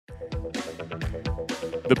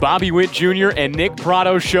The Bobby Witt Jr. and Nick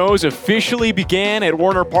Pratto shows officially began at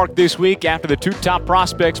Warner Park this week after the two top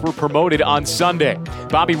prospects were promoted on Sunday.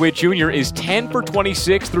 Bobby Witt Jr. is 10 for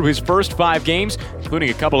 26 through his first 5 games,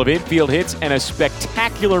 including a couple of infield hits and a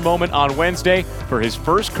spectacular moment on Wednesday for his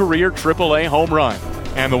first career AAA home run.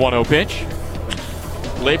 And the 1-0 pitch.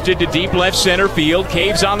 Lifted to deep left center field.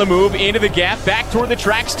 Caves on the move into the gap. Back toward the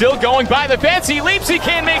track. Still going by the fence. He leaps. He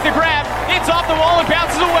can't make the grab. It's off the wall and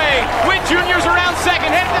bounces away. Witt Jr.'s around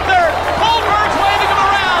second. Headed to third. Goldberg's waving him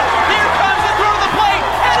around. Here comes the throw to the plate.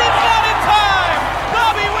 And it's not in time.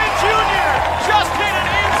 Bobby Witt Jr. just hit an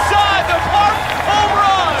inside the park home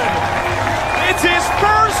run. It's his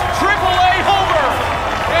first AAA homer.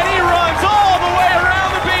 And he runs all the way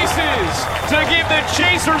around the bases to give the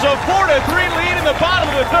Chasers a 4-3 lead in the bottom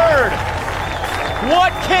of the third.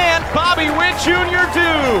 What can Bobby Witt Jr.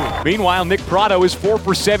 do? Meanwhile, Nick Pratto is 4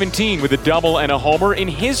 for 17 with a double and a homer in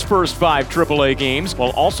his first 5 AAA games,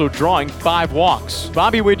 while also drawing 5 walks.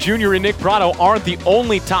 Bobby Witt Jr. and Nick Pratto aren't the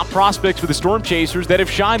only top prospects for the Storm Chasers that have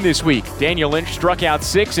shined this week. Daniel Lynch struck out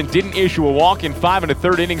 6 and didn't issue a walk in 5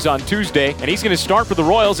 1/3 innings on Tuesday, and he's going to start for the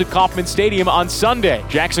Royals at Kauffman Stadium on Sunday.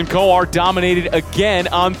 Jackson Kowar dominated again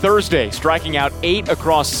on Thursday, striking out 8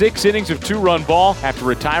 across 6 innings of 2-run ball after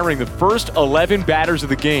retiring the first 11 batters of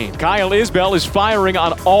the game. Kyle Isbell is firing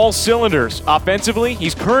on all cylinders. Offensively,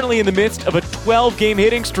 he's currently in the midst of a 12-game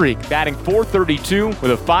hitting streak, batting .432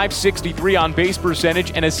 with a .563 on-base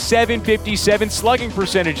percentage and a .757 slugging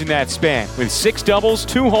percentage in that span, with 6 doubles,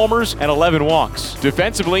 2 homers, and 11 walks.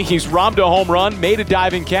 Defensively, he's robbed a home run, made a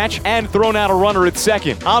diving catch, and thrown out a runner at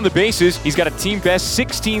second. On the bases, he's got a team-best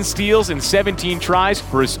 16 steals and 17 tries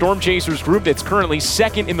for his Storm Chasers group that's currently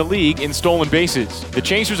second in the league in stolen bases. The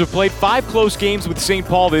Chasers have played 5 close games with St.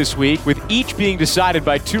 Paul this week, with each being decided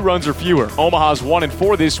by 2 runs or fewer. Omaha's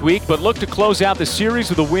 1-4 this week, but look to close out the series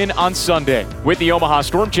with a win on Sunday. With the Omaha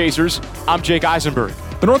Storm Chasers, I'm Jake Eisenberg.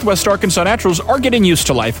 The Northwest Arkansas Naturals are getting used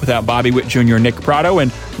to life without Bobby Witt Jr. and Nick Pratto,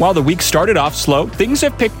 and while the week started off slow, things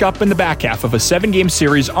have picked up in the back half of a 7-game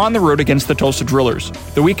series on the road against the Tulsa Drillers.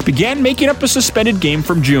 The week began making up a suspended game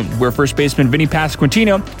from June, where first baseman Vinny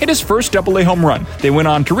Pasquantino hit his first AA home run. They went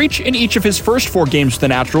on to reach in each of his first 4 games with the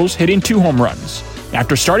Naturals, hitting 2 home runs.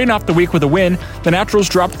 After starting off the week with a win, the Naturals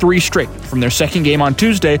dropped 3 straight from their second game on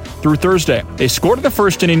Tuesday through Thursday. They scored the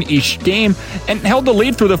first inning each game and held the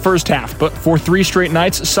lead through the first half, but for 3 straight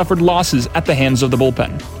nights suffered losses at the hands of the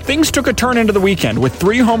bullpen. Things took a turn into the weekend with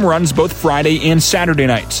 3 home runs both Friday and Saturday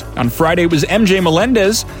nights. On Friday was MJ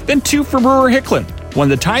Melendez, then 2 for Brewer Hicklin, one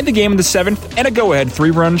that tied the game in the 7th, and a go-ahead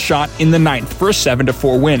 3-run shot in the 9th for a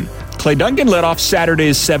 7-4 win. Clay Duncan led off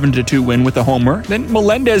Saturday's 7-2 win with a homer. Then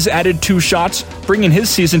Melendez added 2 shots, bringing his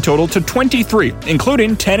season total to 23,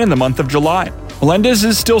 including 10 in the month of July. Melendez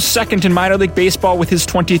is still second in minor league baseball with his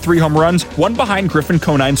 23 home runs, one behind Griffin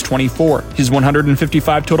Conine's 24. His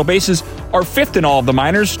 155 total bases are 5th in all of the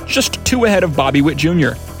minors, just 2 ahead of Bobby Witt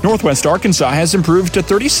Jr. Northwest Arkansas has improved to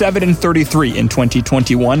 37-33 in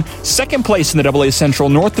 2021, second place in the AA Central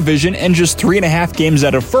North Division and just 3.5 games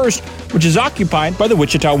out of first, which is occupied by the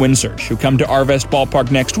Wichita Wind Surge, who come to Arvest Ballpark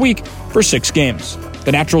next week for 6 games.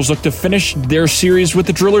 The Naturals look to finish their series with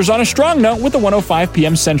the Drillers on a strong note with a 1:05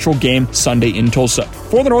 p.m. Central game Sunday in Tulsa.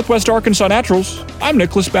 For the Northwest Arkansas Naturals, I'm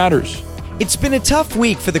Nicholas Batters. It's been a tough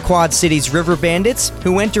week for the Quad Cities River Bandits,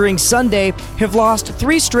 who entering Sunday have lost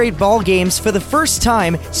 3 straight ball games for the first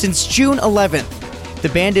time since June 11th. The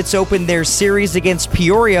Bandits opened their series against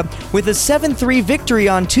Peoria with a 7-3 victory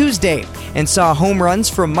on Tuesday and saw home runs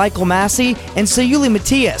from Michael Massey and Sayuli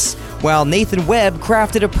Matias, while Nathan Webb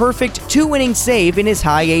crafted a perfect 2-inning save in his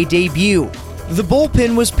High A debut. The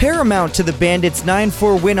bullpen was paramount to the Bandits'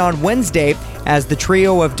 9-4 win on Wednesday, as the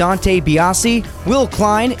trio of Dante Biasi, Will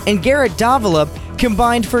Klein, and Garrett Davila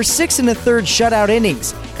combined for 6 1/3 shutout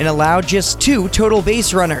innings and allowed just 2 total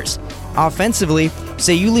base runners. Offensively,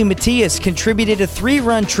 Sayuli Matias contributed a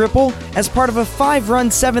 3-run triple as part of a 5-run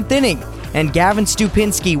 7th inning, and Gavin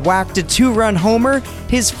Stupinski whacked a 2-run homer,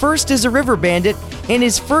 his first as a River Bandit and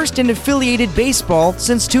his first in affiliated baseball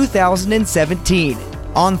since 2017.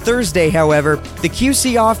 On Thursday, however, the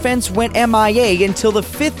QC offense went MIA until the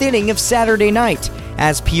 5th inning of Saturday night,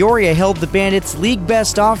 as Peoria held the Bandits'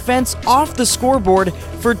 league-best offense off the scoreboard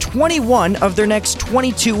for 21 of their next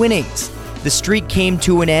 22 innings. The streak came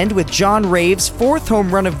to an end with John Rave's 4th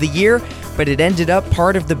home run of the year, but it ended up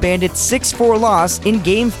part of the Bandits' 6-4 loss in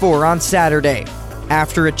Game 4 on Saturday.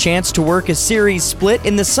 After a chance to work a series split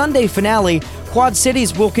in the Sunday finale, Quad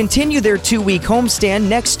Cities will continue their 2-week homestand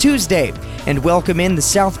next Tuesday and welcome in the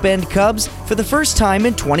South Bend Cubs for the first time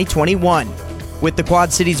in 2021. With the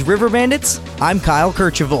Quad Cities River Bandits, I'm Kyle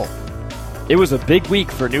Kercheval. It was a big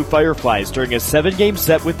week for New Fireflies during a 7-game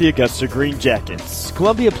set with the Augusta Green Jackets.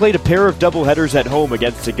 Columbia played a pair of doubleheaders at home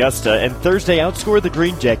against Augusta, and Thursday outscored the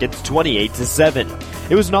Green Jackets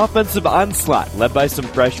 28-7. It was an offensive onslaught led by some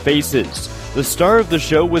fresh faces. The star of the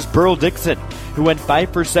show was Burl Dixon, who went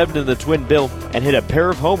 5 for 7 in the twin bill and hit a pair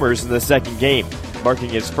of homers in the second game, marking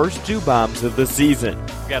his first 2 bombs of the season.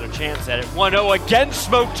 Got a chance at it. 1-0 again,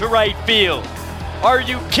 smoke to right field. Are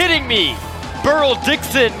you kidding me? Burl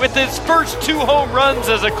Dixon with his first 2 home runs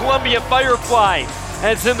as a Columbia Firefly,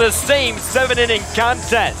 and it's in the same 7-inning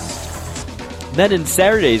contest. Then in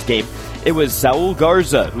Saturday's game, it was Saul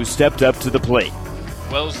Garza who stepped up to the plate.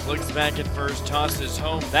 Wells looks back at first, tosses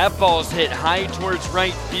home. That ball's hit high towards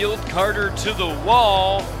right field. Carter to the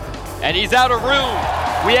wall, and he's out of room.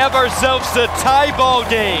 We have ourselves a tie ball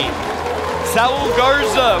game. Saul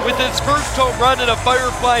Garza with his first home run in a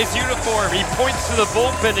Fireflies uniform. He points to the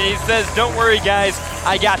bullpen and he says, "Don't worry, guys,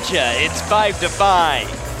 I gotcha. It's 5-5.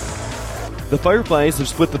 The Fireflies have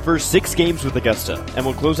split the first 6 games with Augusta and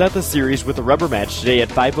will close out the series with a rubber match today at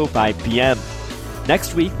 5:05 p.m.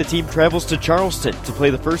 Next week, the team travels to Charleston to play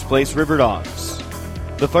the first-place River Dogs.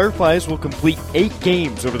 The Fireflies will complete 8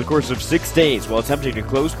 games over the course of 6 days while attempting to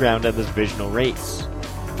close ground on the divisional race.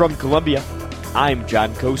 From Columbia, I'm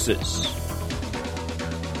John Kosis.